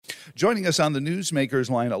joining us on the Newsmakers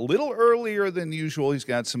line a little earlier than usual. He's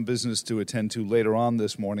got some business to attend to later on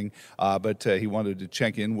this morning, but he wanted to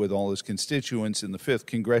check in with all his constituents in the 5th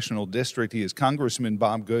Congressional District. He is Congressman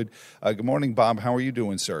Bob Good. Good morning, Bob. How are you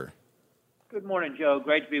doing, sir? Good morning, Joe.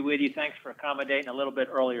 Great to be with you. Thanks for accommodating a little bit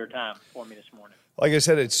earlier time for me this morning. Like I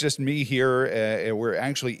said, it's just me here. We're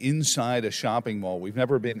actually inside a shopping mall. We've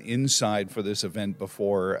never been inside for this event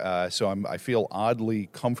before, so I feel oddly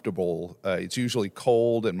comfortable. It's usually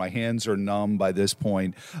cold, and my hands are numb by this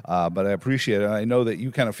point, but I appreciate it. I know that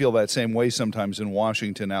you kind of feel that same way sometimes in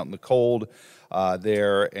Washington out in the cold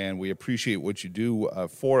there, and we appreciate what you do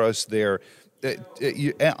for us there.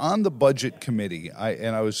 On the Budget Committee,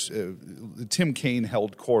 Tim Kaine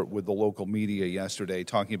held court with the local media yesterday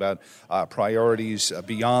talking about priorities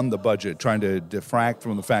beyond the budget, trying to diffract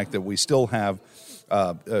from the fact that we still have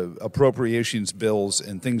appropriations bills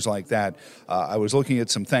and things like that. I was looking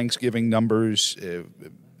at some Thanksgiving numbers,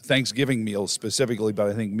 Thanksgiving meals specifically, but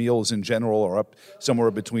I think meals in general are up somewhere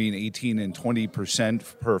between 18 and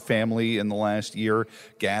 20% per family in the last year.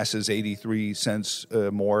 Gas is 83 cents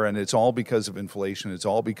more, and it's all because of inflation. It's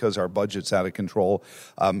all because our budget's out of control.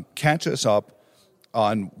 Catch us up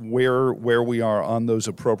on where we are on those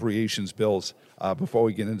appropriations bills before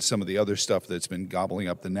we get into some of the other stuff that's been gobbling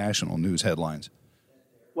up the national news headlines.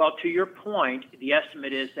 Well, to your point, the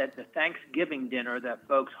estimate is that the Thanksgiving dinner that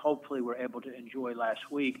folks hopefully were able to enjoy last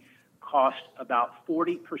week cost about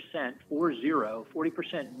 40%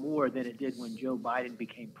 more than it did when Joe Biden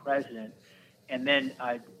became president. And then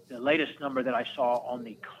the latest number that I saw on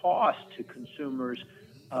the cost to consumers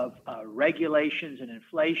of regulations and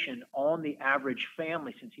inflation on the average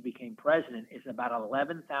family since he became president is about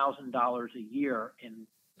 $11,000 a year in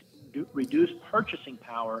reduced purchasing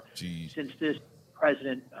power since this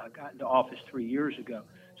president got into office 3 years ago.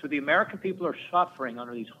 So the American people are suffering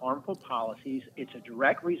under these harmful policies. It's a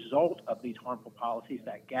direct result of these harmful policies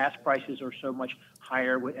that gas prices are so much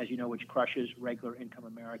higher, as you know, which crushes regular income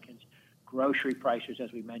Americans. Grocery prices,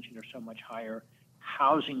 as we mentioned, are so much higher.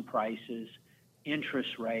 Housing prices,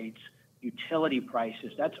 interest rates, utility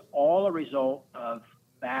prices, that's all a result of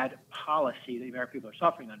bad policy that the American people are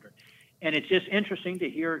suffering under. And it's just interesting to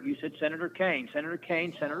hear, you said Senator Kaine,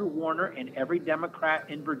 Senator Warner, and every Democrat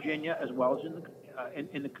in Virginia, as well as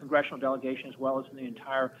in the congressional delegation, as well as in the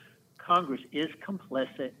entire Congress, is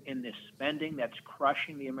complicit in this spending that's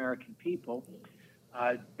crushing the American people.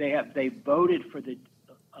 They voted for the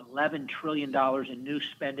 $11 trillion in new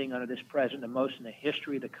spending under this president, the most in the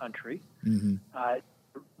history of the country. Mm-hmm.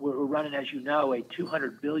 We're running, as you know, a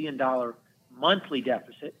 $200 billion monthly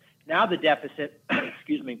deficit. Now the deficit,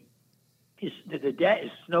 the debt is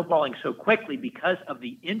snowballing so quickly because of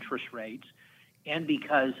the interest rates and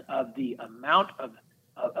because of the amount of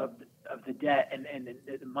the debt and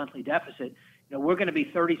the monthly deficit. You know, we're going to be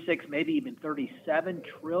 36, maybe even $37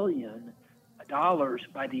 trillion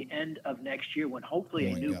by the end of next year when hopefully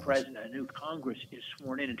a new president, a new Congress is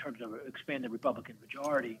sworn in terms of expanding the Republican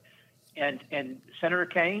majority. And Senator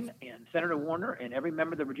Kaine and Senator Warner and every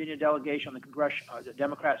member of the Virginia delegation on the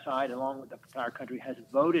Democrat side, along with the entire country, has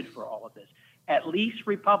voted for all of this. At least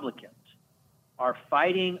Republicans are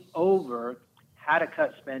fighting over how to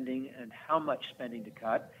cut spending and how much spending to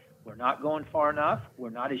cut. We're not going far enough. We're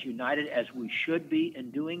not as united as we should be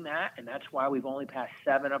in doing that, and that's why we've only passed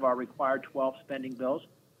 7 of our required 12 spending bills.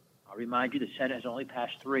 I'll remind you the Senate has only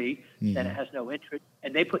passed 3. Mm-hmm. Senate has no interest,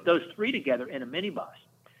 and they put those 3 together in a minibus.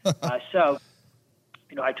 So,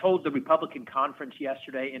 you know, I told the Republican conference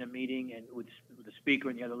yesterday in a meeting and with the speaker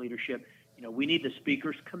and the other leadership, you know, we need the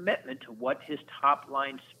speaker's commitment to what his top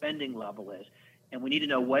line spending level is. And we need to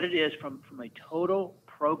know what it is from a total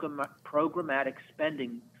programmatic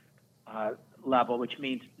spending level, which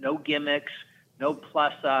means no gimmicks, no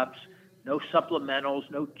plus-ups, no supplementals,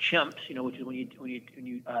 no chimps, you know, which is when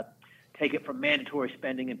you take it from mandatory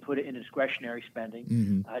spending and put it in discretionary spending.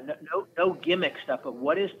 Mm-hmm. No gimmick stuff, but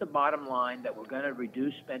what is the bottom line that we're going to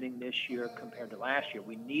reduce spending this year compared to last year?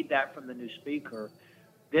 We need that from the new speaker.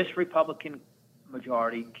 This Republican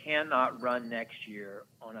majority cannot run next year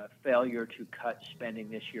on a failure to cut spending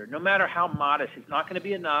this year. No matter how modest, it's not going to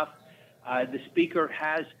be enough. The speaker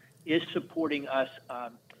is supporting us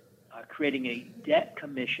creating a debt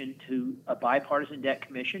commission, a bipartisan debt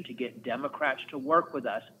commission to get Democrats to work with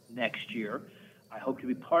us next year. I hope to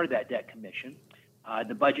be part of that debt commission.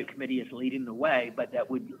 The Budget Committee is leading the way, but that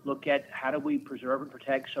would look at how do we preserve and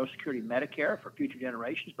protect Social Security and Medicare for future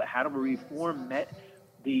generations, but how do we reform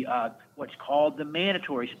what's called the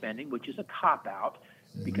mandatory spending, which is a cop-out,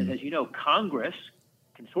 because as you know, Congress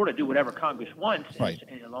can sort of do whatever Congress wants, right,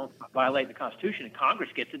 and alone violate the Constitution, and Congress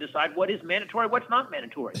gets to decide what is mandatory, what's not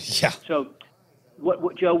mandatory. Yeah. So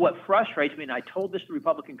Joe, what frustrates me, and I told this to the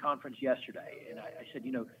Republican conference yesterday, and I said,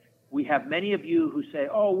 we have many of you who say,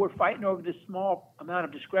 oh, we're fighting over this small amount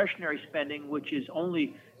of discretionary spending, which is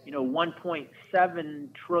only,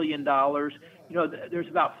 $1.7 trillion. There's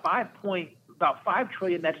about $5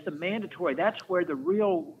 trillion. That's the mandatory. That's where the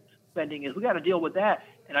real spending is. We got to deal with that.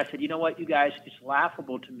 And I said, you know what, you guys, it's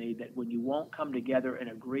laughable to me that when you won't come together and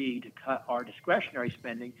agree to cut our discretionary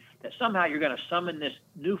spending, that somehow you're going to summon this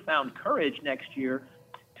newfound courage next year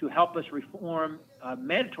to help us reform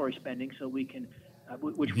mandatory spending so we can,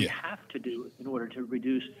 which we have to do in order to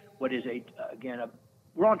reduce what is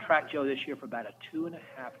we're on track, Joe, this year for about a $2.5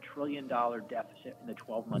 trillion deficit in the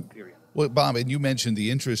 12-month period. Well, Bob, and you mentioned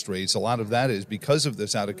the interest rates. A lot of that is because of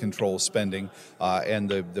this out-of-control spending and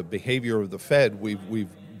the behavior of the Fed. We've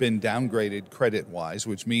been downgraded credit-wise,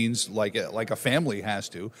 which means like a family has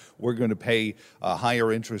to. We're going to pay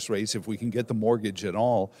higher interest rates if we can get the mortgage at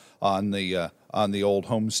all on the old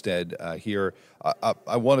homestead here.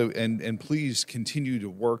 I want to and please continue to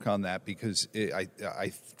work on that because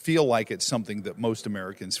I feel like it's something that most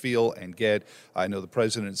Americans feel and get. I know the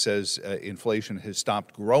president says inflation has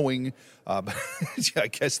stopped growing, but I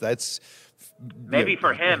guess that's maybe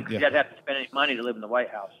for him because he doesn't have to spend any money to live in the White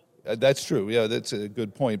House. That's true. Yeah, that's a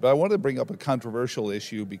good point. But I wanted to bring up a controversial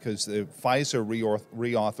issue because the FISA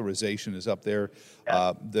reauthorization is up there.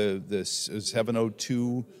 Yeah. The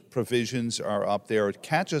 702 provisions are up there.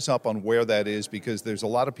 Catch us up on where that is because there's a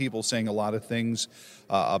lot of people saying a lot of things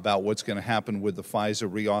about what's going to happen with the FISA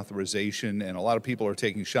reauthorization, and a lot of people are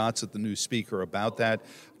taking shots at the new speaker about that.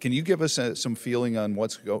 Can you give us some feeling on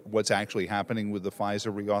what's actually happening with the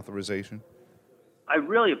FISA reauthorization? I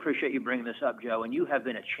really appreciate you bringing this up, Joe, and you have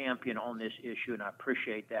been a champion on this issue, and I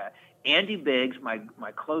appreciate that. Andy Biggs, my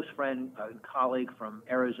close friend and colleague from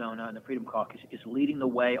Arizona in the Freedom Caucus, is leading the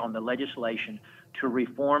way on the legislation to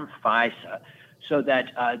reform FISA so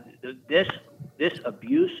that this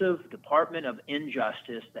abusive Department of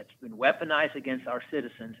Injustice that's been weaponized against our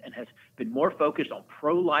citizens and has been more focused on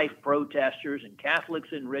pro-life protesters and Catholics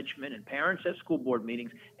in Richmond and parents at school board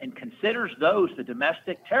meetings and considers those the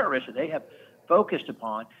domestic terrorists that they have focused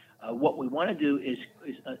upon. What we want to do is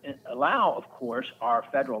allow, of course, our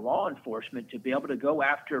federal law enforcement to be able to go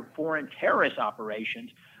after foreign terrorist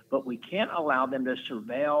operations, but we can't allow them to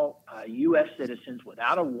surveil U.S. citizens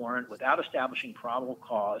without a warrant, without establishing probable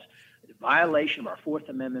cause, violation of our Fourth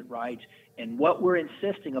Amendment rights. And what we're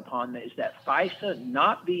insisting upon is that FISA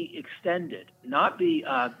not be extended, not be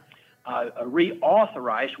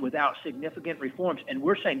reauthorized without significant reforms. And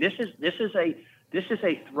we're saying this is a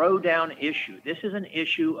throwdown issue. This is an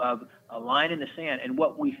issue of a line in the sand. And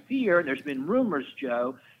what we fear, there's been rumors,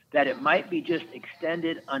 Joe, that it might be just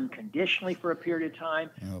extended unconditionally for a period of time,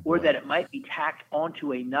 or that it might be tacked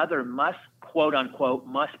onto another quote-unquote,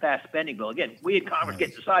 must-pass spending bill. Again, we in Congress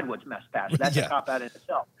get to decide what's must-pass. That's a cop-out in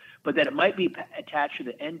itself. But that it might be attached to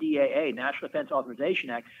the NDAA, National Defense Authorization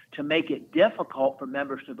Act, to make it difficult for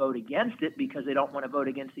members to vote against it because they don't want to vote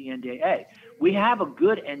against the NDAA. We have a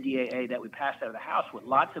good NDAA that we passed out of the House with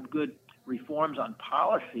lots of good reforms on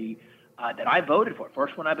policy that I voted for.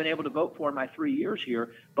 First one I've been able to vote for in my 3 years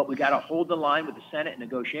here, but we got to hold the line with the Senate in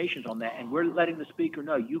negotiations on that. And we're letting the Speaker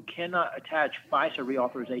know you cannot attach FISA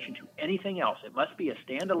reauthorization to anything else. It must be a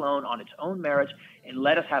standalone on its own merits, and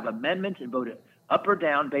let us have amendments and vote it up or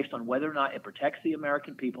down based on whether or not it protects the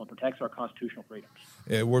American people and protects our constitutional freedoms.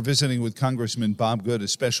 We're visiting with Congressman Bob Good, a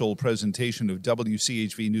special presentation of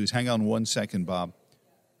WCHV News. Hang on 1 second, Bob.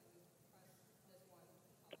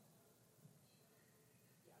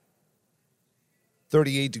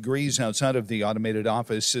 .38 degrees outside of the Automated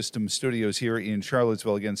Office System studios here in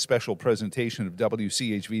Charlottesville. Again, special presentation of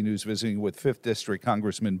WCHV News, visiting with 5th District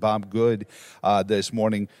Congressman Bob Good this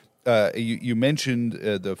morning. You mentioned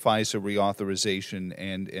the FISA reauthorization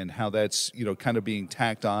and how that's kind of being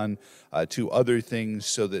tacked on to other things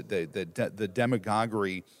so that the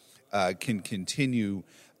demagoguery can continue.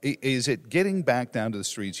 Is it getting back down to the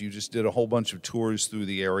streets? You just did a whole bunch of tours through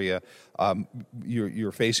the area.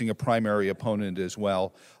 You're facing a primary opponent as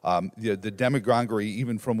well. The demagoguery,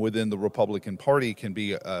 even from within the Republican Party, can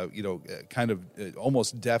be kind of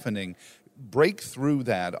almost deafening. Break through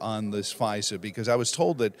that on this FISA, because I was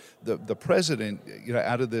told that the president,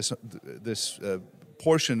 out of this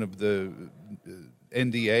portion of the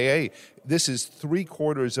NDAA, this is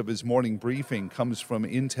 3/4 of his morning briefing comes from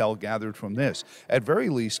intel gathered from this. At very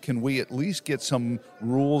least, can we at least get some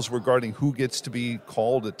rules regarding who gets to be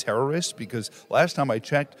called a terrorist? Because last time I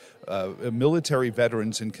checked, military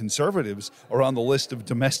veterans and conservatives are on the list of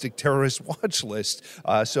domestic terrorist watch list.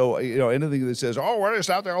 So anything that says, we're just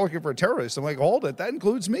out there looking for terrorists, I'm like, hold it, that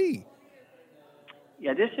includes me.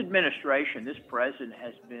 Yeah, this administration, this president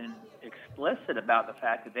has been explicit about the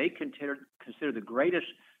fact that they consider the greatest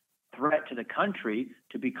threat to the country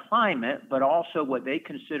to be climate, but also what they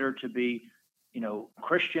consider to be,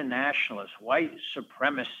 Christian nationalists, white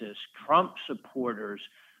supremacists, Trump supporters,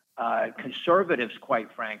 conservatives,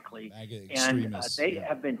 quite frankly. And they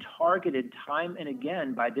have been targeted time and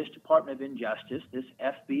again by this Department of Injustice, this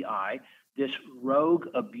FBI, this rogue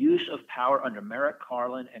abuse of power under Merrick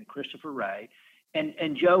Garland and Christopher Wray.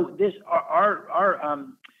 And Joe, this our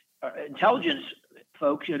intelligence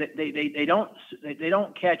folks, they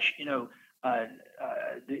don't catch the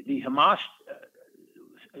Hamas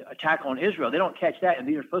attack on Israel. They don't catch that, and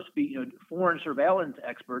these are supposed to be foreign surveillance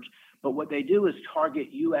experts. But what they do is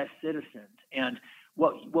target U.S. citizens. And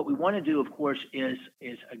what we want to do, of course, is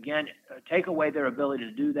again take away their ability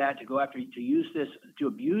to do that, to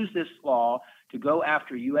abuse this law, to go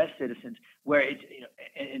after U.S. citizens, where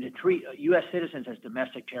and to treat U.S. citizens as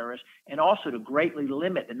domestic terrorists, and also to greatly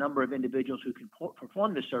limit the number of individuals who can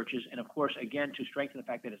perform the searches, and of course, again, to strengthen the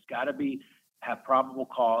fact that it's got to have probable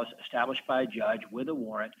cause established by a judge with a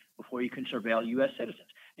warrant before you can surveil U.S. citizens.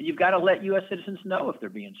 And you've got to let U.S. citizens know if they're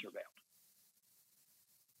being surveilled.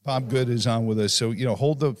 Bob Good is on with us. So,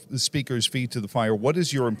 hold the speaker's feet to the fire. What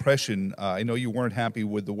is your impression? I know you weren't happy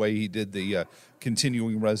with the way he did the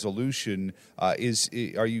continuing resolution. Are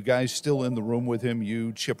you guys still in the room with him?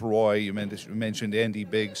 You, Chip Roy, you mentioned Andy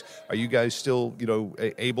Biggs. Are you guys still,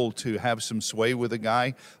 able to have some sway with the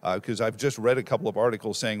guy? Because I've just read a couple of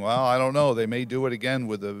articles saying, well, I don't know, they may do it again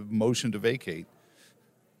with a motion to vacate.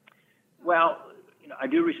 Well, I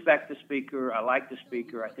do respect the speaker. I like the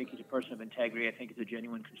speaker. I think he's a person of integrity. I think he's a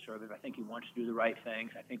genuine conservative. I think he wants to do the right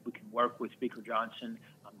things. I think we can work with Speaker Johnson.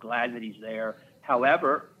 I'm glad that he's there.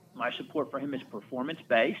 However, my support for him is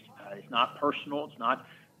performance-based. It's not personal. It's not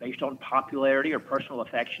based on popularity or personal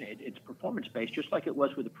affection. It's performance-based, just like it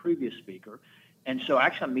was with the previous speaker. And so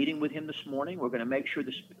actually I'm meeting with him this morning. We're going to make sure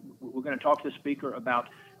we're going to talk to the speaker about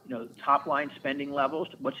top line spending levels.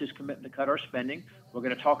 What's his commitment to cut our spending? We're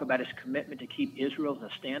going to talk about his commitment to keep Israel as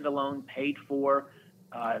a standalone, paid-for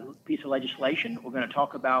piece of legislation. We're going to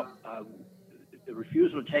talk about the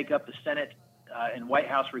refusal to take up the Senate and White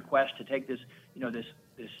House request to take this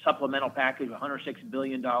supplemental package of $106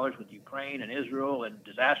 billion with Ukraine and Israel and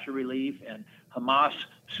disaster relief and Hamas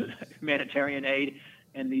humanitarian aid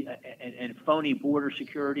and phony border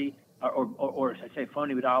security. Or I say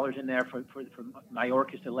phony dollars in there for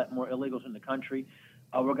Mayorkas to let more illegals in the country.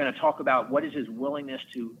 We're going to talk about what is his willingness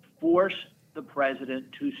to force the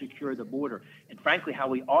president to secure the border, and frankly, how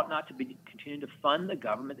we ought not to be continuing to fund the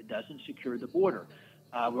government that doesn't secure the border.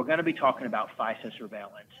 We're going to be talking about FISA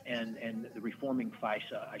surveillance and the reforming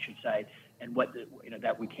FISA, I should say, and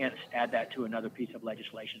that we can't add that to another piece of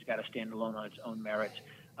legislation. It's got to stand alone on its own merits.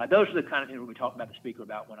 Those are the kind of things we'll be talking about the speaker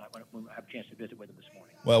about when I have a chance to visit with him this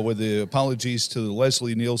morning. Well, with the apologies to the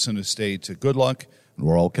Leslie Nielsen estate, good luck, and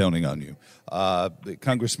we're all counting on you.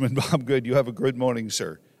 Congressman Bob Good, you have a good morning,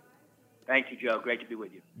 sir. Thank you, Joe. Great to be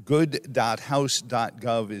with you.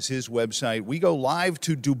 Good.house.gov is his website. We go live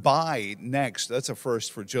to Dubai next. That's a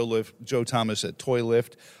first for Joe Thomas at Toy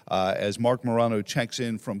Lift as Mark Morano checks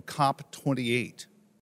in from COP28.